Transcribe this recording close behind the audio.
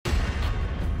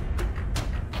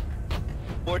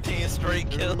14 straight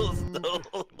kills though.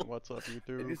 What's up,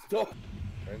 YouTube? He's still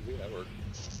frenzy. That worked.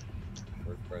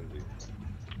 Where's frenzy?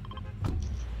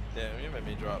 Damn, you made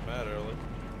me drop mad early.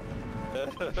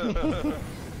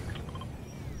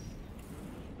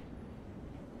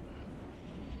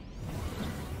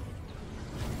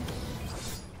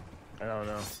 I don't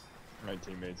know. My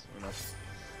teammates, you know.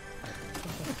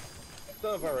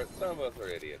 Some of us are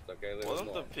idiots. Okay. Leave Wasn't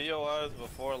us the alone. POIs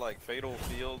before like Fatal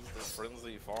Fields, the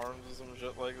Frenzy Farms, or some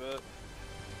shit like that?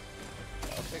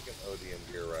 I'll take an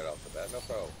ODM gear right off the bat. No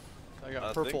problem. I got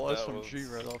I purple think that SMG was-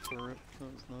 right off the rip.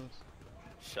 That was nice.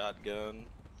 Shotgun.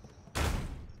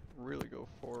 Really go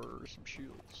for some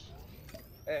shields.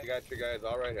 Hey, I got you guys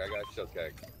all right here. I got a shield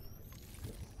keg.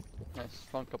 Nice.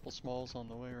 Found a couple smalls on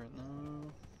the way right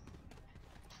now.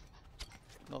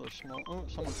 Another small. Oh,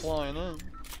 someone flying in.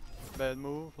 Bad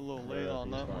move. A little late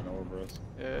on that one. Over us.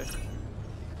 Yeah.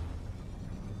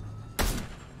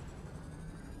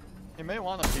 He may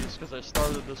want a piece because I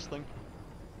started this thing.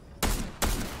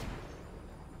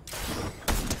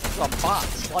 It's a bot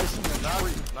slicing the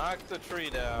tree. Knock the tree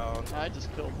down. I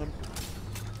just killed him.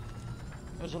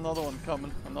 There's another one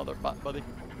coming. Another bot, buddy.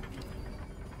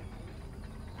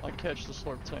 I catch the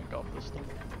slurp tank off this thing.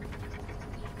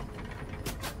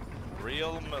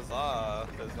 Real Mazah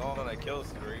is going on a kill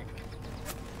streak.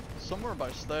 Somewhere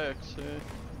by stacks, yeah.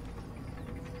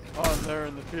 Oh, and there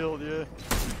in the field, yeah.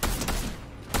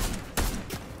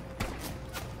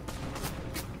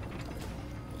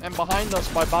 And behind us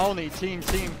by bounty, team,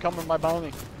 coming by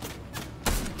bounty.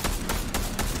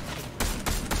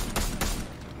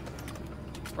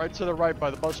 Right to the right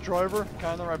by the bus driver,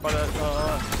 kinda right by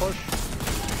that push.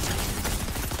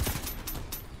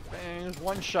 Bang, there's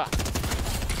one shot.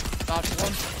 Knocked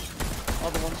one.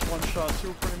 Other one's one shot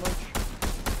too, pretty much.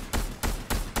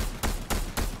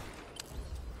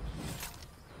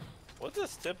 What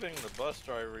does tipping the bus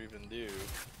driver even do?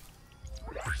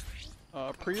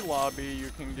 Pre-lobby, you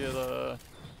can get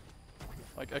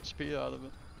like XP out of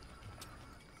it.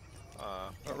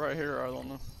 But right here, I don't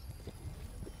know.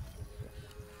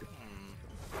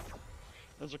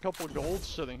 There's a couple of golds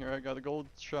sitting here. I got a gold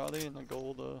shotty and a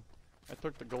gold, I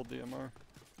took the gold DMR.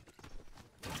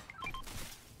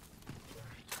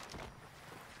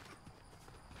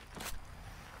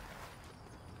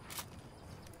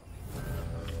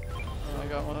 I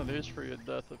got one of these for your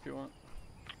death if you want.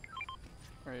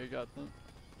 Or you got them.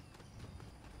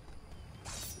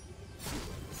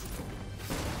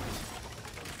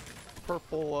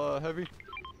 Purple heavy.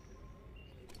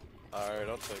 Alright,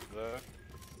 I'll take that.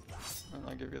 And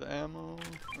I'll give you the ammo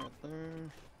right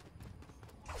there.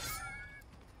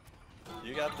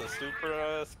 You got the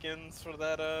super skins for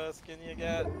that skin you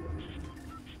got?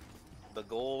 The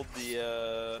gold,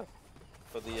 the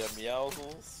for the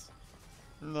Meowsles?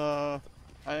 No,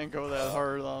 I didn't go that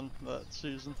hard on that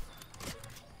season.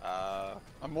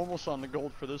 I'm almost on the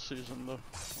gold for this season though.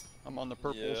 I'm on the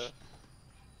purples.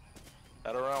 Yeah.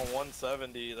 At around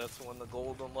 170, that's when the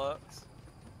gold unlocks.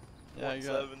 Yeah,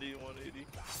 170, 180.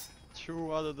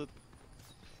 2 out of the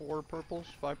 4 purples,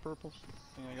 5 purples.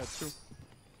 I think I got 2.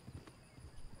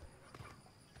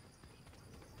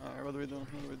 Alright, what are we doing?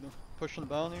 Pushing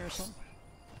bounty or something?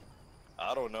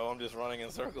 I don't know, I'm just running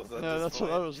in circles at Yeah, this that's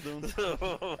point. what I was doing.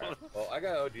 Right. Well, I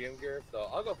got ODM gear, so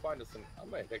I'll go find us some. I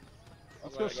might take.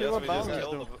 Let's go see Guess what we just bounty's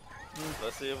killed doing.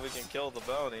 Let's see if we can kill the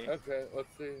bounty. Okay, let's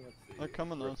see. They're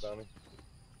coming to Where's us. bounty?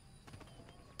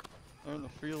 They're in the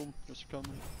field, just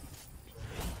coming.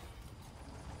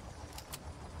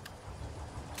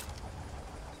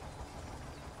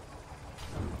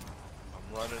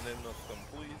 I'm running in the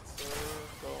complete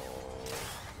circle.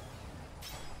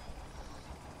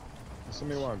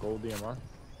 Somebody want a gold DMR?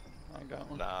 I got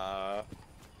one. Nah.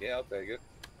 Yeah, I'll take it.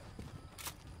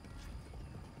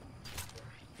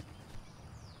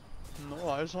 No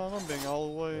eyes on him being all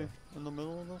the way in the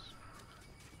middle of this.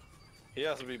 He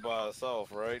has to be by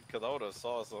himself, right? Because I would have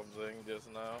saw something just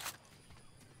now.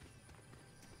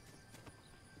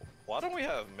 Why don't we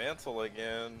have Mantle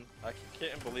again? I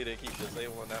can't believe they keep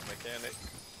disabling that mechanic.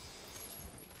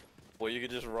 Where you can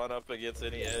just run up against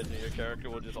any edge and your character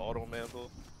will just auto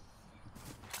mantle.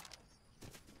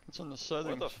 It's in the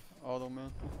settings. Auto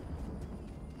man.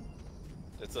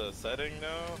 It's a setting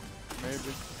now?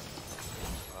 Maybe.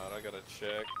 Alright, I gotta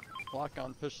check. Lock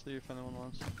on fish thief if anyone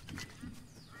wants.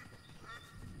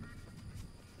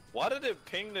 Why did it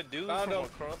ping the dude Found from him.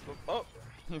 across the... Oh!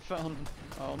 He found him.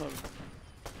 I don't know.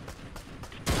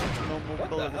 No What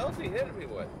the mobility. hell's he hitting me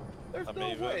with? There's I no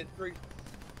mean, way.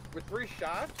 With 3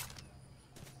 shots?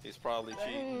 He's probably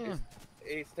cheating.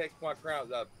 He's taking my crown,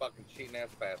 that fucking cheating ass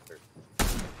bastard.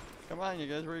 Come on, you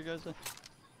guys. Where you guys at?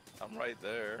 I'm right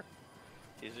there.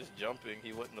 He's just jumping.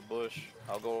 He went in the bush.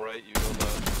 I'll go right, you go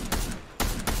left.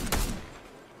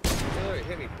 He literally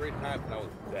hit me 3 times and I was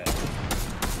dead.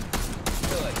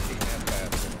 Still like cheating that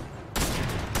fast.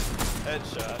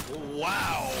 Headshot.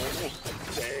 Wow.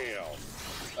 Damn.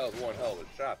 That was one hell of a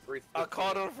shot. 3. I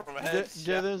caught him from headshot.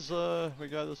 Get his, we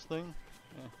got this thing.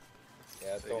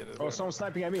 Yeah, it's all Oh, someone's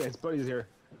sniping at me. His buddy's here.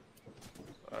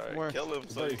 Alright, Where? kill him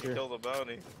so you can kill the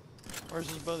bounty. Where's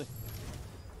his buddy?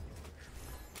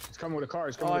 He's coming with a car.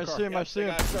 He's coming Oh, with a car. I see him, I see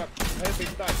him.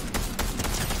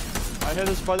 I I hit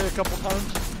his buddy a couple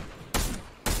times.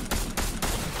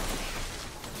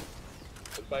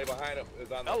 His buddy behind him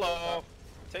is on the Hello.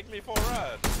 Take me for a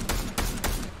ride.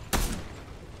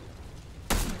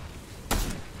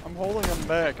 I'm holding him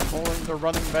back. They're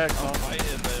running back I'm now.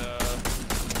 fighting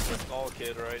the skull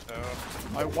kid right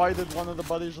now. I whited one of the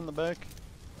buddies in the back.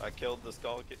 I killed the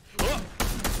skull kid.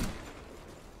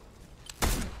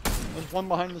 There's one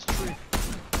behind this tree.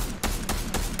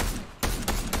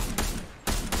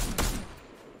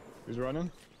 He's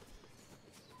running.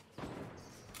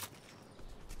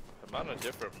 Am I on a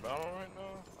different battle right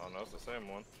now? Oh no, it's the same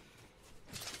one.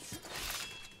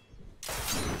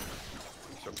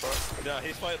 Yeah,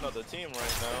 he's fighting another team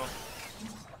right now.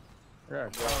 Yeah,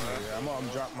 I'm gonna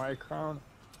drop my crown.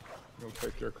 You'll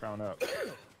pick your crown up.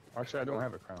 Actually, I don't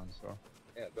have a crown, so.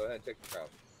 Yeah, go ahead and take the crown.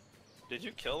 Did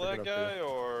you kill Pick it that up guy here.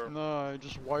 or? No, I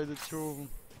just whited 2 of them.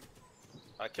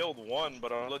 I killed one,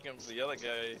 but I'm looking for the other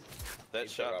guy that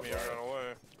shot me and ran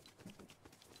away.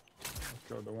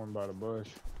 Killed the one by the bush.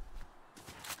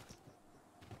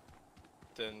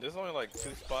 Then there's only like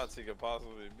 2 spots he could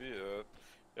possibly be at.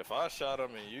 If I shot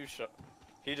him and you shot,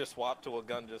 he just swapped to a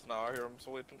gun just now. I hear him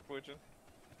switching.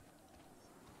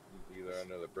 Either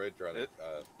under the bridge or on the,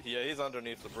 Yeah, he's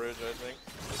underneath the bridge, I think.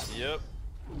 Yep.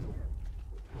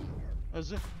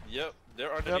 Is it? Yep.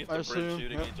 They're underneath I the see bridge him.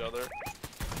 shooting each other.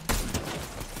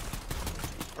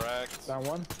 Cracked. Down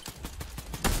one.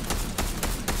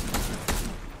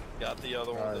 Got the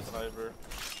other one, the sniper.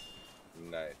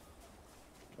 nice.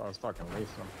 Oh, it's fucking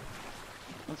wasting.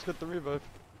 Let's get the revive.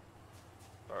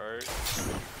 Alright.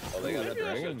 Oh, they got the Maybe I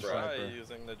dragon should try sniper.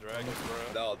 using the dragon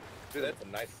breath. No, dude, that's a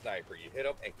nice sniper. You hit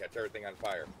him and catch everything on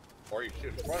fire. Or you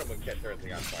shoot in front of him and catch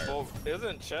everything on fire. Well,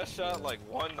 isn't chest shot like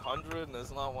 100 and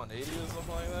it's not 180 or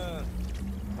something like that?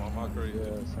 Oh, am I crazy? Yeah,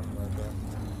 something like that.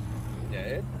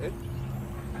 Yeah,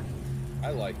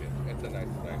 I like it. It's a nice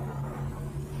sniper.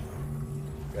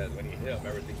 Because when you hit him,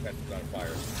 everything catches on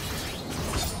fire.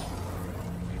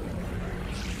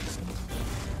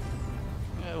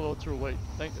 Yeah, a little too late.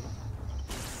 Thank you.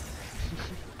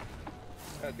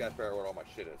 I got to figure out where all my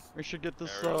shit is. We should get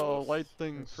this Arrows. light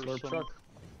thing for Slurp some truck.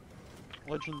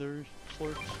 legendary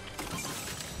slurps.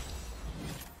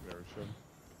 There it should.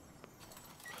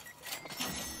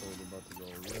 Totally about to go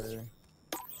away.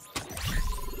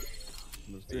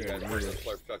 Let's Do you guys bring the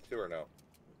slurp truck too or no?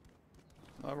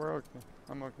 No, we're okay.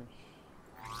 I'm okay.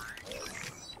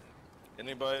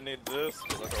 Anybody need this?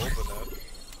 Cause I can open that.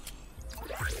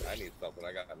 I need something.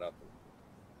 I got nothing.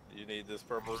 You need this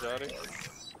purple shotty?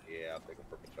 Yeah, I'll take a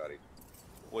purple shotty.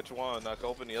 Which one? I can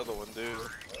open the other one, dude.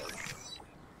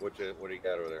 What do you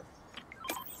got over there?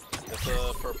 It's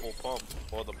a purple pump,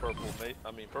 or the purple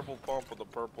purple pump with the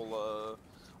purple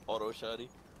auto shotty.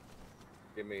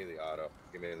 Give me the auto.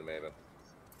 Give me the Maven.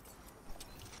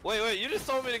 Wait, you just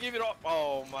told me to give it all.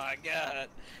 Oh my god.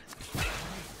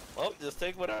 Well, just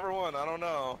take whatever one. I don't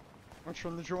know. Which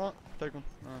one did you want? Take one.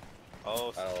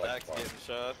 Oh, I don't like Stack's the getting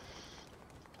shot.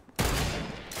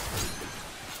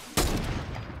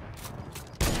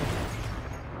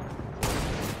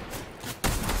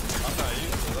 I'm not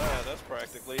used to that. That's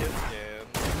practically hit scan.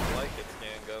 I like hit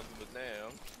scan guns, but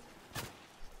damn.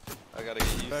 I gotta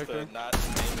get used to not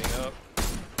aiming up.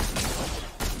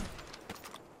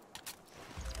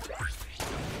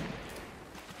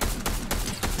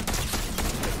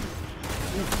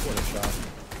 What a shot.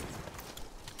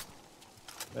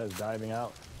 That's diving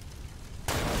out.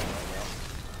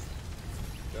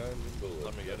 Guns and bullets.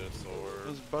 Let me get his sword.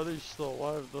 His buddy's still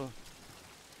alive though.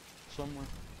 Somewhere.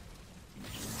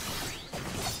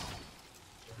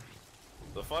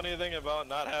 The funny thing about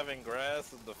not having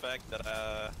grass is the fact that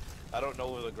I don't know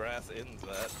where the grass ends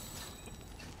at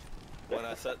when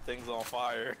I set things on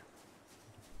fire.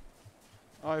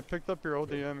 Oh, I picked up your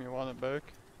ODM. You want it back?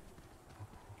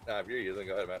 Nah, if you're using,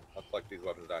 go ahead, man. I'll collect these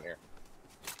weapons down here.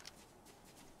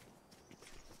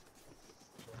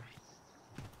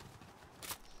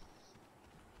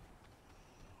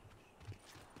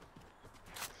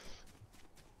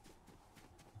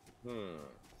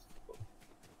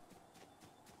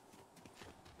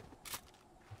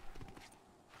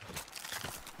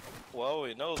 Well,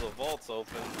 we know the vault's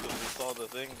open because we saw the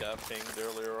thing got pinged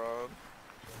earlier on.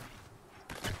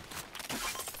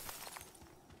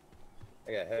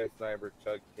 I got heavy sniper,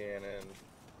 chug cannon.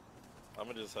 I'm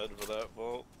gonna just head for that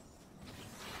vault.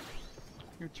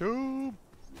 YouTube!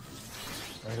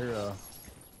 I hear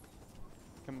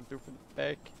Coming through for the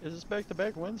back. Is this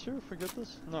back-to-back wins here? Forget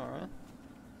this? No, right?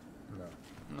 no.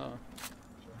 No.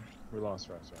 We lost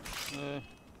right there. Yeah.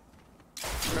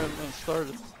 We haven't even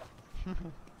started.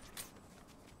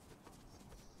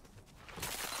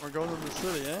 We're going to the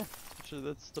city, eh? Actually,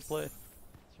 that's the play.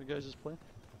 So you guys just play?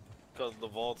 Because the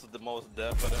vault's the most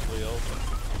definitely open.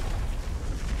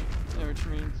 Yeah, which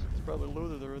means it's probably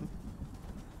looted already.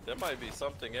 There might be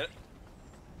something it.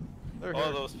 They're Oh,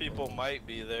 here. those people might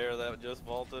be there that just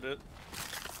vaulted it.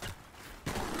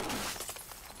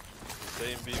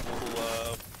 Same people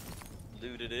who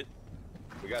looted it.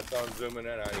 We got someone zooming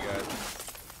in on you guys.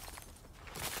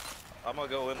 I'm gonna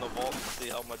go in the vault and see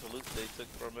how much loot they took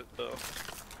from it though.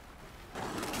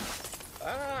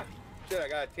 Ah! Shit, I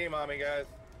got a team on me, guys.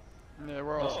 Yeah,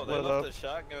 we're all Oh, they split left up. a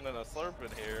shotgun and a slurp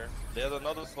in here. There's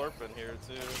another slurp in here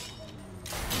too.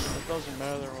 It doesn't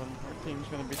matter when our team's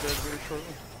gonna be dead very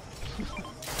shortly.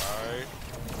 Alright.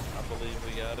 I believe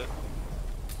we got it.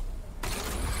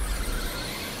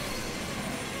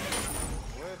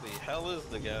 Where the hell is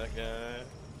the guy?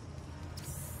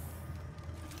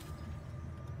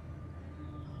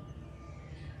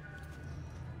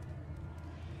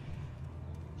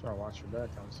 Try to watch your back.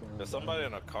 I'm seeing. Is somebody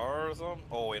in a car or something?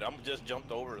 Oh wait, I'm just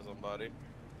jumped over somebody.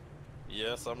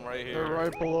 Yes, I'm right here. They're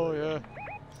right below, yeah.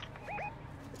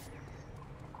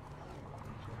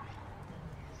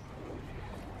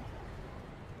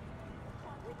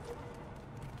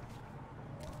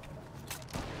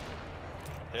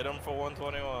 Hit him for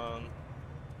 121.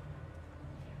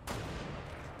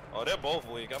 Oh, they're both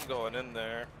weak. I'm going in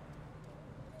there.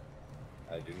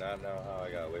 I do not know how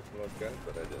I got away from those guns,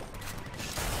 but I did.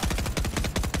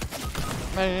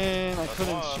 Man, I That's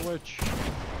couldn't one. switch.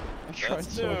 I tried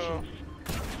That's switching. two.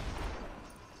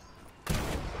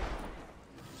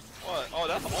 What? Oh,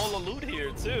 that's all the loot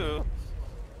here too.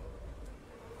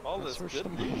 All I this switched good to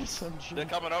my loot. SMG. They're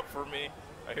coming up for me.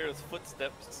 I hear his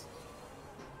footsteps.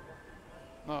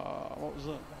 What was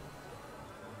that?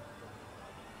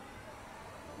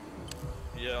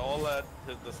 Yeah, all that,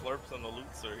 the slurps and the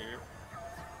loots are here.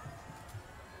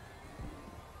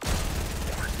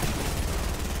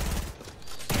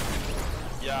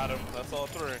 Got him. That's all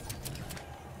three.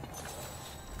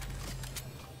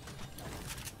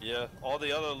 Yeah, all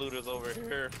the other looters over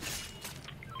here.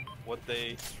 What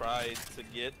they tried to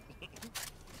get.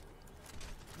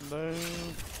 No.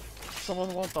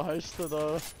 Someone want the heist to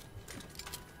the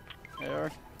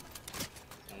AR?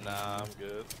 Nah, I'm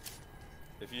good.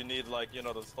 If you need, like, you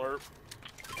know, the slurp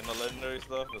and the legendary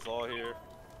stuff, it's all here.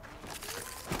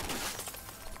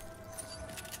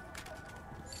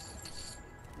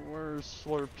 Where's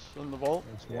slurps in the vault?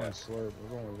 It's one slurp.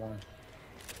 There's only one.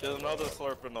 There's another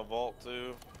slurp in the vault,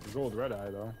 too. The gold red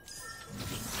eye though.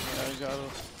 Yeah, I got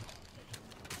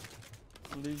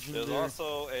a Legion There's there.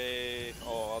 also a...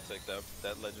 Oh, I'll take that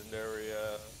legendary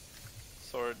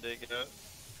sword they get.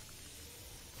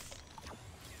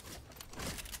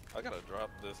 I gotta drop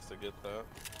this to get that.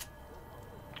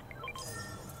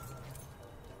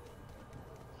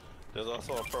 There's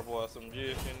also a purple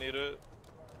SMG if you need it.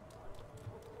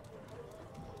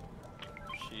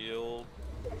 Shield,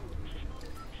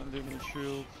 I'm doing a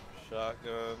shield.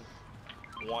 shotgun,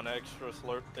 one extra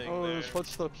slurp thing Oh, there. there's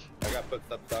footsteps. I got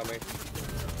footsteps on me.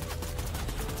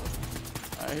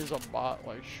 He's a bot,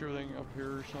 like, shooting up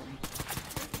here or something.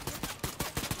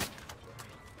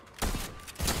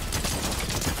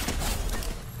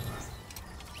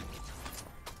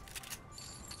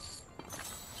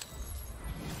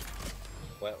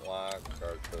 Wet lock,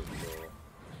 charge pistol.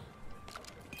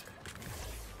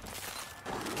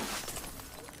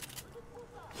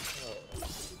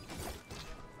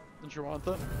 Did you want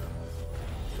that?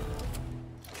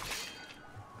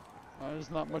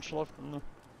 There's not much left in there.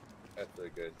 That's really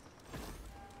good.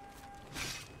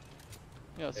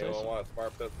 Yeah, say Anyone so. want a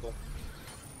smart pistol?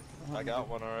 I got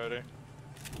one already.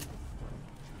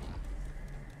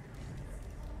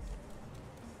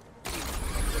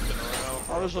 Looking around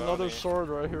for Oh, there's a another bounty. sword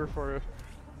right here for you.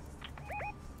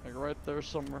 Like right there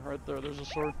somewhere, right there, there's a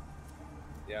sword.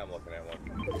 Yeah, I'm looking at one.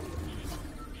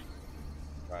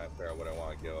 Trying to figure out what I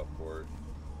want to give up for it.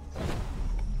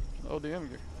 ODM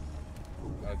gear.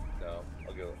 No,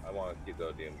 I'll go. I want to keep the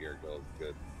ODM gear. Go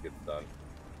good. Get done.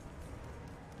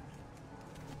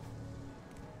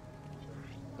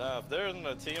 Nah, if there's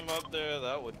a team up there,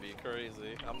 that would be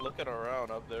crazy. I'm looking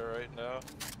around up there right now.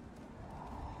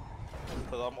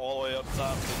 Cause I'm all the way up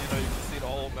top, so you know you can see the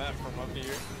whole map from up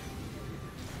here.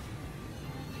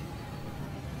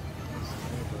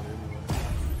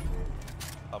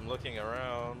 I'm looking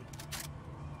around.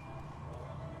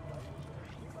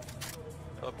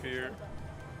 Up here.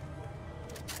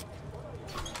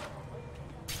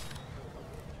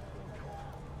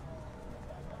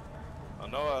 I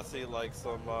know I see like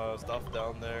some stuff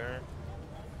down there,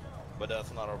 but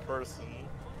that's not a person.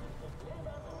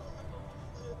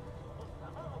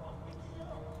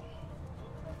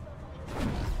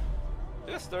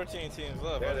 There's 13 teams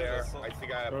left. There they are. So I see a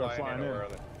guy Oh, flying in. Where are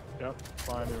they? Yep,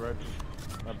 flying in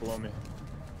right below me.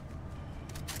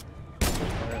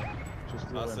 Alright, just I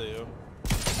flew in. see you.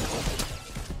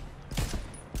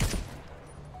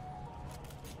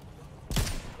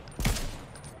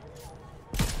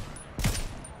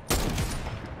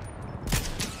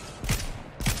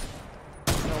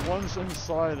 Yeah, one's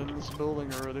inside in this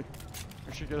building already.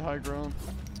 I should get high ground.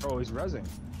 Oh, he's rezzing.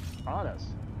 On us.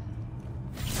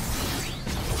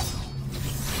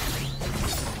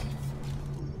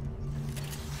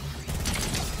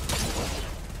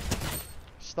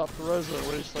 Stop the res at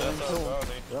least. I That's didn't our kill him.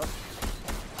 bounty. Yep.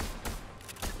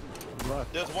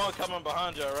 Left. There's one coming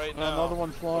behind you right now. Another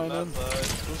one flying From in. that side.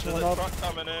 This There's one a up. truck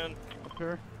coming in. Up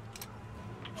here.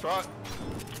 Truck.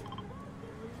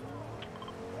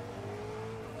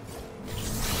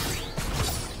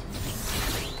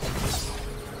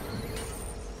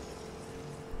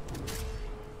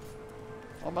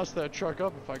 I'll mess that truck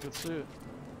up if I could see it.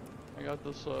 I got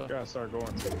this, Gotta start going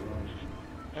to the room.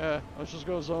 yeah, let's just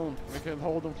go zone. We can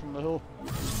hold them from the hill.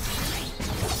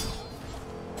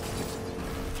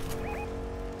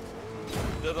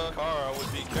 There's a car. I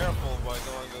would be careful by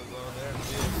going to the zone there and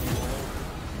see if people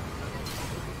over.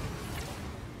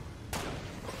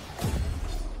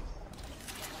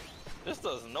 This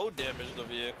does no damage to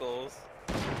vehicles.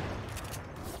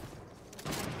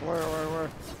 Where?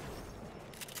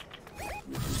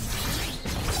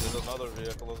 There's another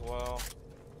vehicle as well.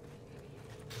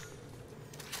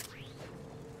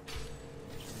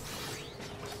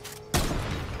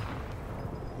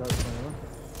 That's one.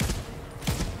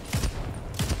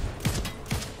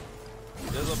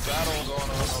 There's a battle going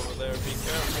on over there. Be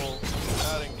careful. Do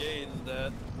not engage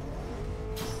that.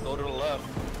 Go to the left.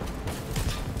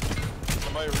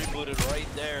 Somebody rebooted right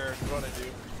there in front of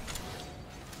you.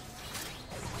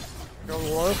 Go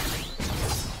left.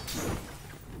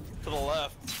 To the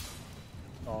left.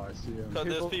 Oh, I see him. Because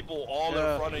there's people all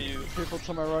Yeah. in front of you. People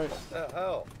to my right. What the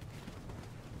hell?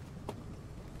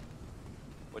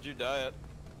 What'd you die at?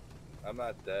 I'm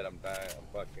not dead. I'm dying. I'm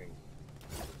fucking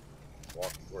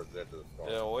walking towards the edge of the storm.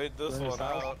 Yeah, wait this Burn his one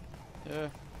house? out. Yeah.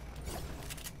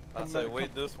 I say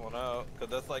wait this one out. Because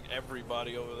that's like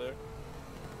everybody over there.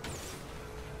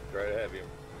 Right ahead of you.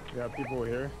 You got people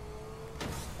here.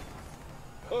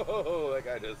 Oh, that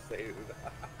guy just saved.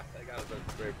 That guy was so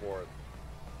straightforward.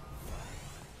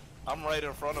 I'm right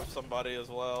in front of somebody as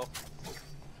well.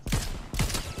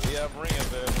 We have ring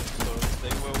advantage, so stay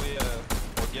where we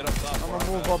at. Or get up top. I'm where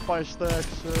gonna move at. up by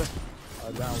stacks.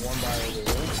 Down one by over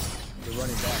here. They're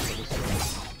running back to this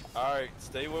way. Alright,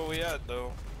 stay where we at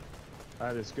though. I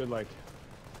had this good, like,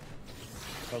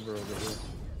 cover over here.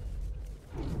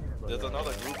 But, There's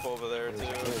another group over there there's a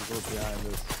too. whole group behind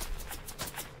this.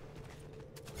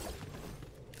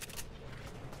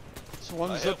 So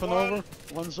one I hit zipping one. over.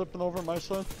 One zipping over my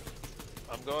side.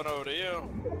 I'm going over to you.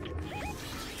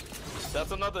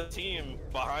 That's another team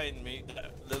behind me.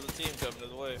 There's a team coming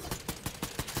this way.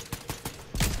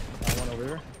 One over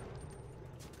here.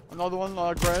 Another one,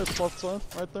 grass left side,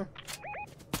 right there.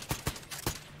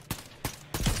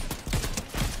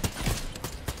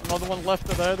 Another one left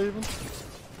of that even.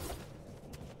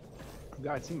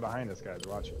 Got a team behind us, guys.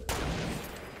 Watch it.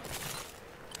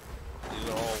 These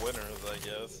are all winners, I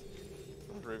guess.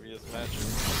 From previous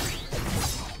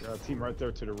matches. Got a team right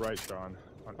there to the right, Sean.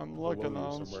 I'm looking, I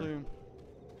below you don't see somewhere. him.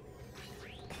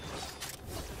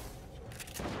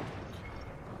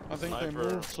 I think they Sniper.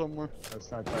 moved somewhere.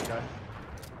 That's not that guy.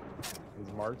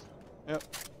 He's marked. Yep.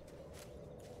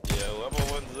 Yeah,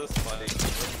 whoever wins this fight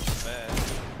wins the match.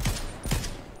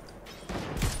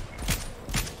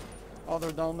 Oh,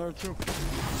 they're down there too.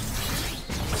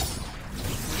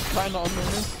 He's kinda under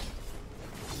me.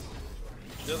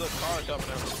 There's a car coming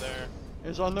in from there.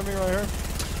 He's under me right here.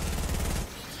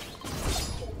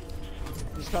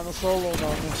 He's kinda solo down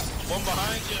there. One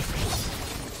behind you.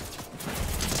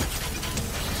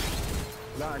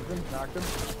 Knocked him. Knocked him.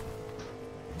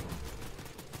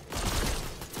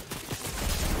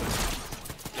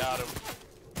 Got him.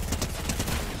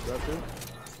 Got him.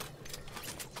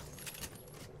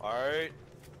 Alright.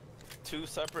 2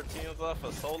 separate teams left,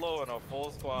 a solo and a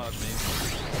full squad, maybe.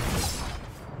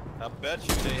 I bet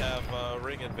you they have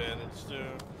ring advantage too.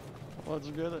 Let's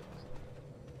get it.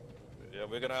 Yeah,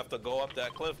 we're gonna have to go up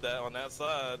that cliff on that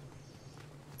side.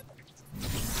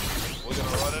 We're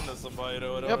gonna run into somebody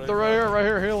though. Yep, they're right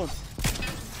here healing.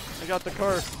 I got the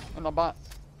car and the bot.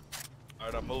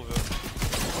 Alright, I'm moving.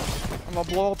 I'm gonna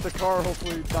blow up the car,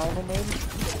 hopefully down them maybe.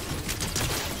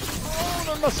 Oh,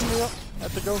 they're messing me up. I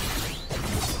have to go.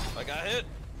 I got hit.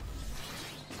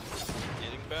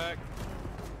 Getting back.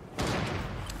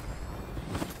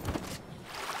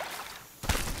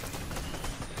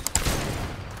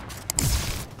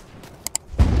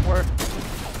 Where?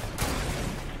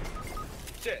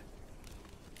 Shit.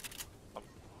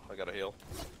 I gotta heal.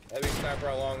 Heavy sniper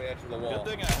along the edge of the wall.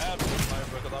 Good thing I have this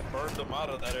sniper because I burned them out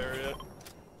of that area.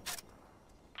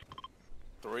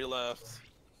 3 left.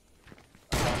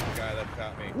 I found the guy that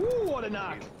shot me. Ooh, what a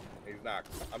knock! He's knocked.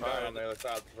 I'm down on the other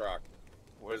side of this rock.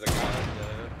 Where's the guy?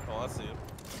 Oh, I see him.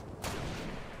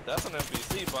 That's an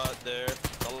NPC bot there.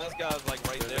 The last guy's like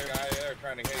right There's there. a guy there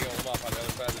trying to heal him up on the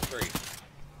other side of the tree.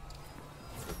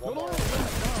 There's one more.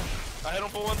 I hit him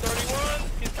for 131.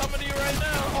 He's coming to you right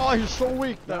now. Oh, he's so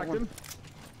weak, that Knocked one. him.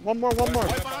 One more.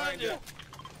 Right Behind you.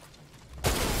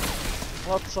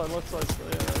 Left side, yeah.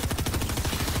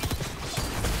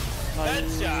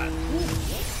 Headshot.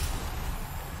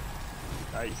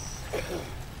 Nice.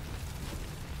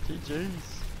 GG's.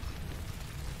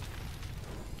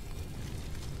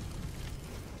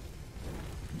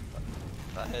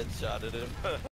 I headshotted him.